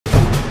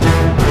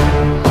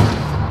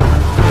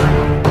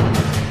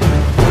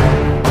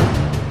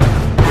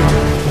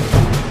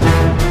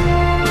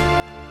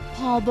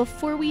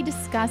before we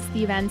discuss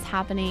the events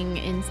happening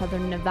in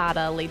southern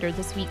Nevada later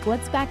this week,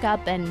 let's back up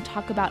and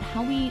talk about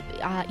how we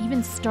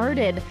even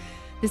started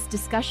this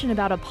discussion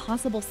about a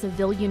possible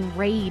civilian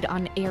raid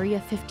on Area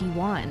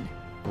 51.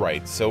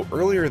 Right, so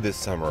earlier this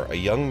summer, a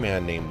young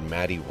man named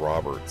Matty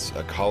Roberts,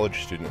 a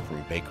college student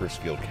from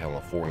Bakersfield,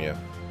 California,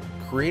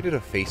 created a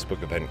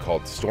Facebook event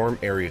called Storm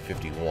Area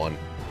 51,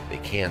 They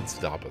Can't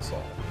Stop Us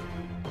All.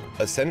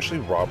 Essentially,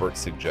 Roberts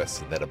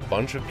suggested that a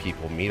bunch of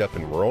people meet up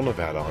in rural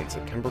Nevada on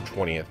September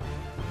 20th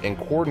and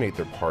coordinate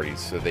their parties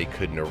so they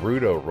could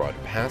Naruto run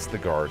past the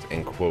guards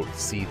and, quote,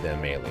 see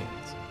them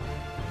aliens.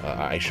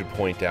 I should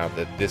point out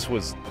that this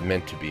was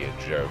meant to be a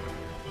joke.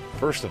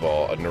 First of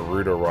all, a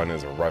Naruto run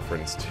is a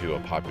reference to a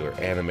popular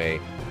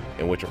anime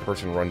in which a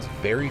person runs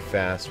very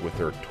fast with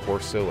their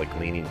torso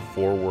leaning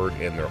forward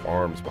and their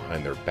arms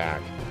behind their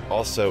back.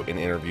 Also, in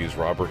interviews,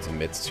 Roberts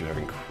admits to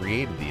having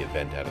created the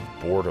event out of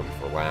boredom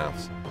for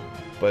laughs.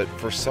 But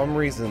for some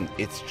reason,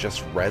 it's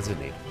just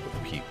resonated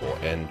with people,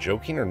 and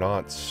joking or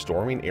not,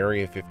 storming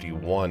Area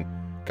 51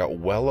 got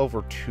well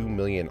over 2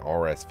 million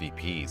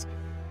RSVPs.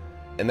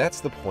 And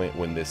that's the point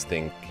when this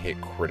thing hit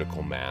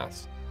critical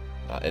mass.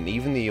 And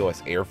even the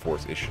US Air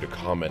Force issued a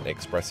comment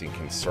expressing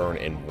concern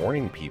and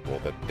warning people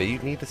that they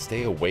need to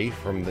stay away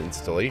from the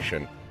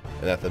installation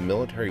and that the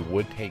military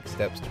would take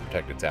steps to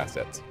protect its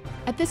assets.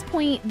 At this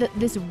point,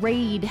 this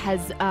raid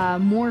has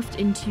morphed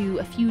into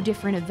a few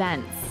different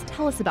events.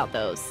 Tell us about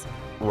those.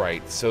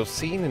 Right, so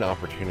seeing an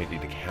opportunity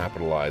to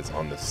capitalize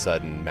on the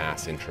sudden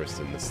mass interest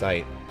in the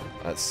site,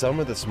 some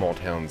of the small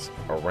towns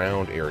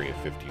around Area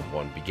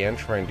 51 began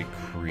trying to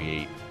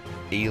create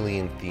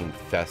alien-themed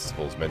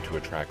festivals meant to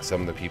attract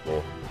some of the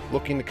people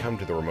looking to come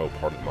to the remote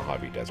part of the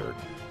Mojave Desert.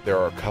 There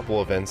are a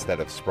couple events that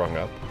have sprung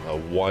up.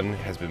 One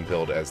has been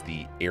billed as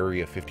the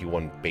Area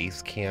 51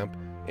 Base Camp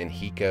in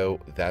Hiko.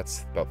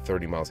 That's about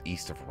 30 miles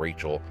east of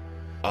Rachel.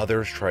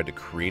 Others tried to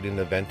create an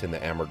event in the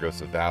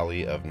Amargosa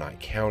Valley of Nye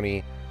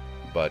County,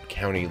 but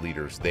county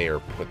leaders there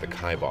put the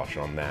kibosh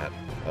on that.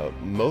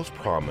 Most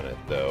prominent,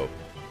 though,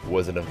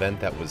 was an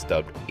event that was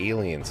dubbed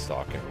Alien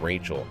Stock in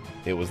Rachel.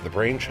 It was the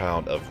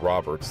brainchild of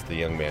Roberts, the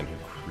young man who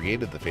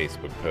created the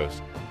Facebook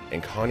post,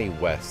 and Connie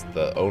West,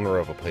 the owner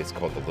of a place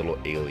called the Little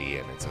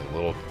Alien. It's a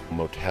little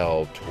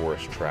motel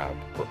tourist trap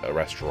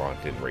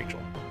restaurant in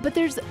Rachel. But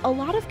there's a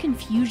lot of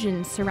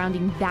confusion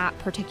surrounding that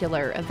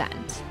particular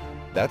event.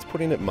 That's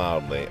putting it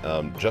mildly.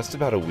 Just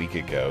about a week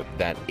ago,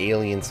 that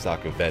Alien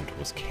Stock event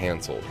was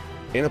canceled.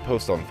 In a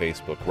post on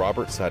Facebook,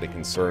 Roberts cited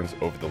concerns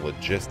over the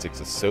logistics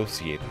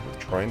associated with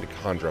trying to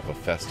conjure up a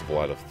festival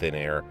out of thin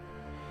air,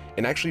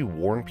 and actually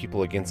warned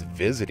people against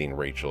visiting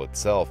Rachel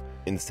itself.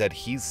 Instead,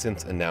 he's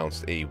since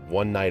announced a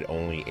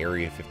one-night-only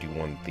Area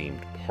 51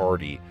 themed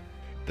party.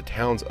 The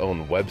town's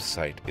own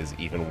website is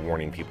even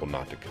warning people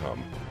not to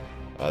come.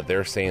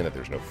 They're saying that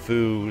there's no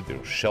food,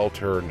 no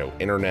shelter, no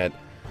internet,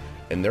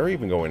 and they're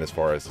even going as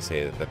far as to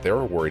say that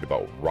they're worried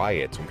about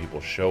riots when people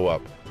show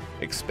up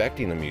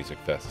expecting a music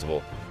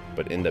festival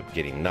but end up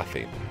getting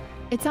nothing.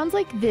 It sounds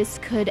like this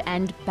could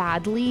end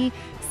badly,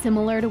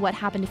 similar to what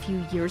happened a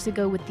few years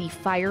ago with the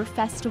Fire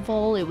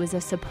Festival. It was a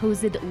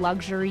supposed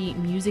luxury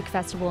music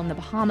festival in the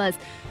Bahamas,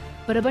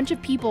 but a bunch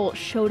of people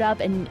showed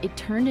up and it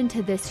turned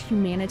into this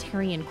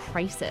humanitarian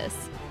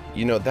crisis.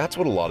 You know, that's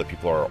what a lot of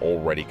people are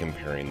already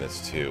comparing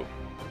this to,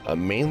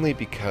 mainly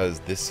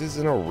because this is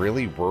in a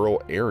really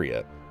rural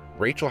area.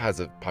 Rachel has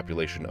a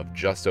population of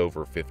just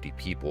over 50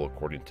 people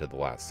according to the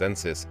last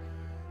census,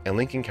 and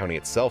Lincoln County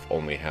itself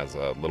only has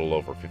a little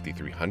over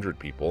 5,300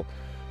 people,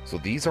 so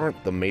these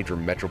aren't the major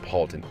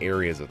metropolitan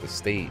areas of the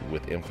state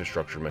with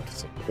infrastructure meant to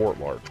support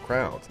large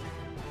crowds.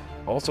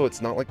 Also,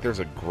 it's not like there's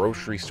a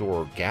grocery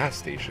store or gas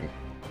station,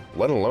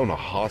 let alone a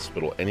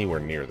hospital anywhere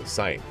near the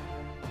site.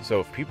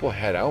 So if people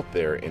head out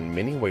there, in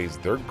many ways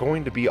they're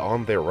going to be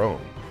on their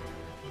own.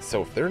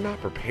 So if they're not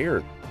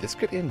prepared, this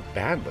could end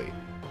badly.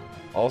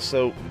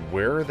 Also,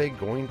 where are they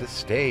going to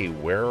stay?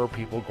 Where are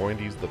people going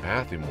to use the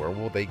bathroom? Where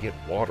will they get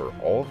water?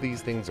 All of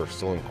these things are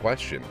still in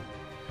question.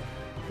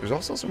 There's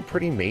also some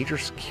pretty major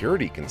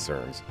security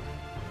concerns.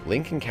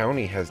 Lincoln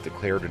County has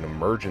declared an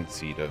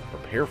emergency to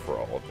prepare for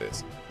all of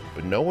this,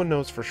 but no one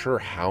knows for sure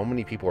how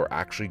many people are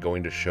actually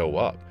going to show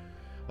up.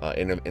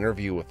 In an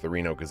interview with the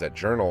Reno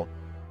Gazette-Journal,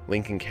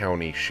 Lincoln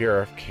County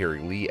Sheriff Carrie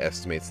Lee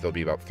estimates there'll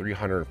be about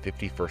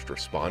 350 first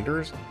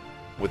responders,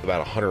 with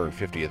about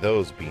 150 of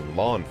those being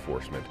law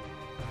enforcement.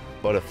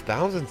 But if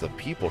thousands of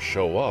people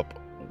show up,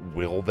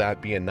 will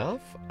that be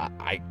enough?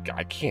 I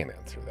can't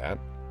answer that.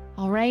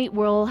 All right,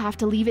 we'll have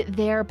to leave it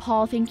there.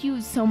 Paul, thank you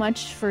so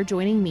much for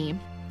joining me.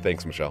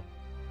 Thanks, Michelle.